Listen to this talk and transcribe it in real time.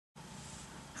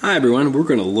Hi everyone, we're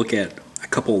going to look at a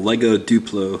couple Lego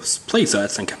Duplo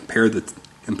playsets and compare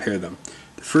them.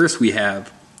 First we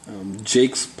have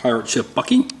Jake's pirate ship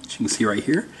Bucky, which you can see right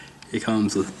here. It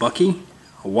comes with Bucky,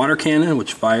 a water cannon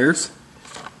which fires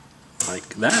like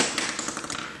that,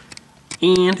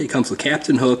 and it comes with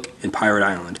Captain Hook and Pirate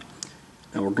Island.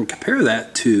 Now we're going to compare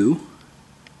that to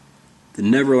the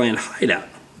Neverland Hideout,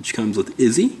 which comes with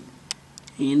Izzy,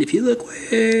 and if you look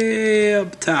way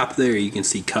up top there you can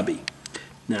see Cubby.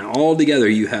 Now all together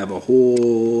you have a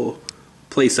whole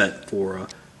playset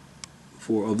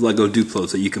of Lego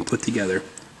Duplos that you can put together.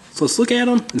 So let's look at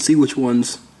them and see which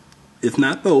ones, if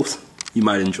not both, you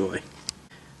might enjoy.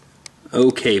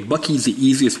 Okay, Bucky's the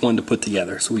easiest one to put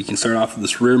together. So we can start off with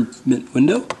this rear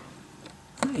window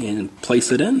and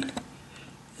place it in.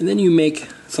 And then you make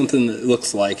something that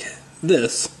looks like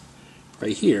this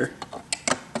right here.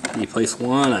 And you place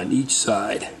one on each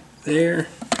side. There.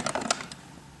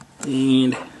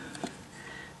 And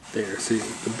there. So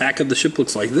the back of the ship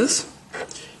looks like this.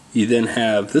 You then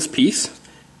have this piece,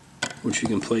 which you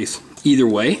can place either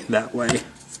way, that way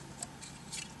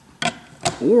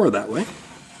or that way.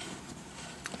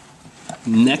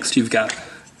 Next you've got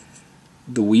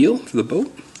the wheel for the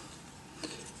boat.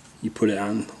 You put it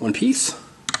on one piece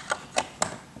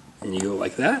and you go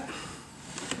like that.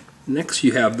 Next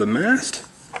you have the mast,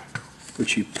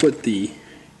 which you put the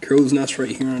crow's nest right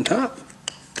here on top.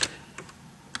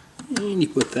 And you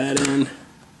put that in.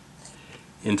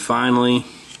 And finally,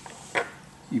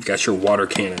 you've got your water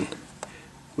cannon,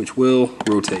 which will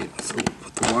rotate. So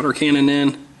put the water cannon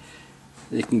in,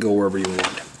 it can go wherever you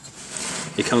want.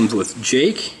 It comes with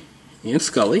Jake and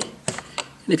Skully.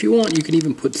 And if you want, you can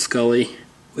even put Skully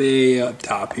way up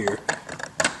top here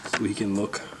so he can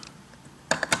look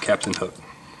Captain Hook.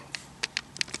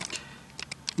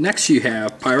 Next you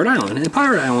have Pirate Island. And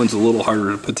Pirate Island's a little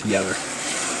harder to put together,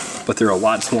 but there are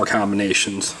lots more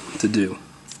combinations to do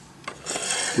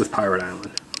with Pirate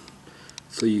Island.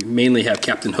 So you mainly have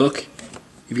Captain Hook.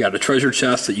 You've got a treasure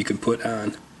chest that you can put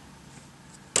on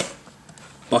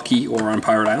Bucky or on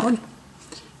Pirate Island.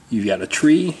 You've got a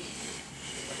tree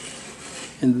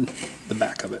in the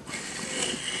back of it.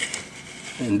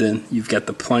 And then you've got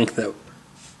the plank that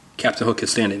Captain Hook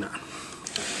is standing on.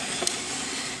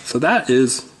 So that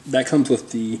comes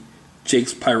with the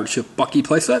Jake's pirate ship Bucky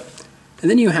playset. And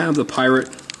then you have the pirate,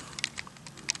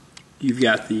 you've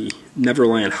got the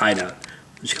Neverland Hideout,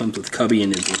 which comes with Cuuby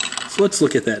and Izzy. So let's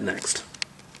look at that next.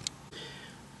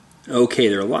 Okay,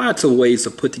 there are lots of ways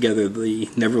to put together the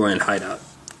Neverland Hideout.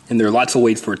 And there are lots of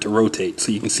ways for it to rotate.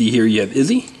 So you can see here you have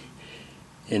Izzy.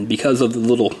 And because of the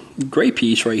little gray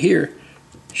piece right here,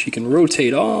 she can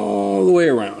rotate all the way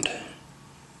around.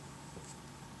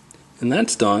 And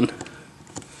that's done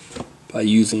by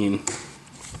using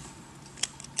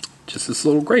just this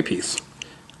little gray piece,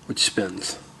 which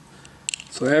spins.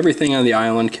 So everything on the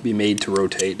island can be made to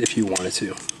rotate if you wanted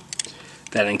to.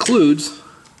 That includes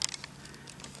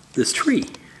this tree,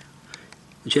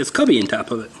 which has Cubby on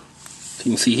top of it. So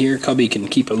you can see here, Cubby can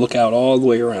keep a lookout all the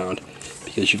way around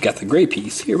because you've got the gray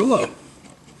piece here below.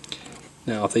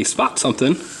 Now if they spot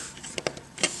something,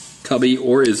 Cubby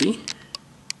or Izzy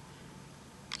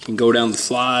can go down the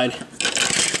slide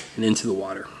and into the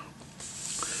water.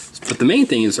 But the main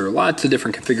thing is there are lots of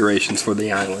different configurations for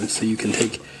the island. So you can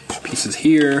take pieces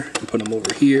here and put them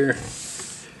over here,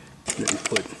 and then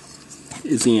put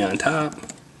Izzy on top.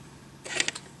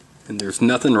 And there's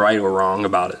nothing right or wrong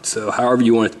about it. So however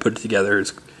you want to put it together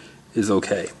is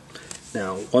okay.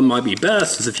 Now, what might be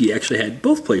best is if you actually had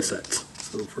both play sets.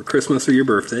 So for Christmas or your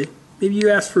birthday, maybe you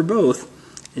ask for both.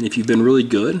 And if you've been really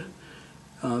good,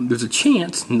 there's a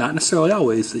chance, not necessarily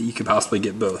always, that you could possibly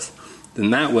get both. Then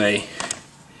that way,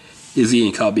 Izzy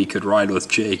and Cubby could ride with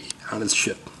Jake on his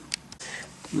ship.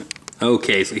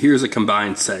 Okay, so here's a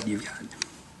combined set. You've got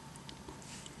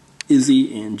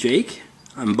Izzy and Jake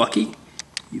on Bucky.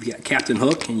 You've got Captain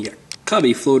Hook and you got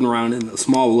Cubby floating around in a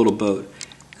small little boat.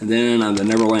 And then on the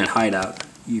Neverland Hideout,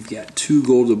 you've got two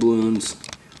gold doubloons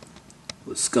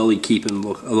with Skully keeping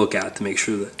a lookout to make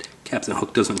sure that Captain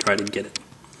Hook doesn't try to get it.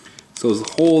 So as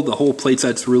a whole, the whole play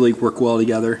sets really work well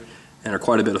together and are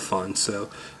quite a bit of fun. So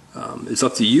it's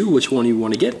up to you which one you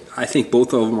want to get. I think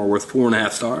both of them are worth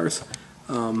 4.5 stars.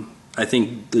 I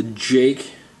think the Jake's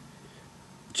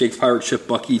pirate ship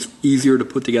Bucky is easier to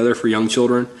put together for young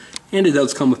children, and it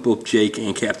does come with both Jake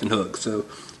and Captain Hook. So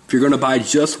if you're going to buy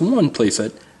just one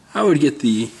playset, I would get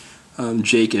the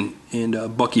Jake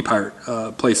and Bucky pirate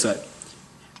playset.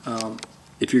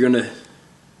 If you're going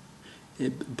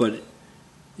to, but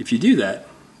if you do that,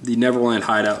 the Neverland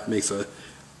Hideout makes a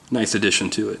nice addition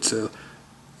to it. So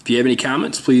if you have any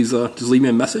comments, please just leave me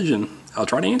a message and I'll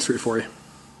try to answer it for you.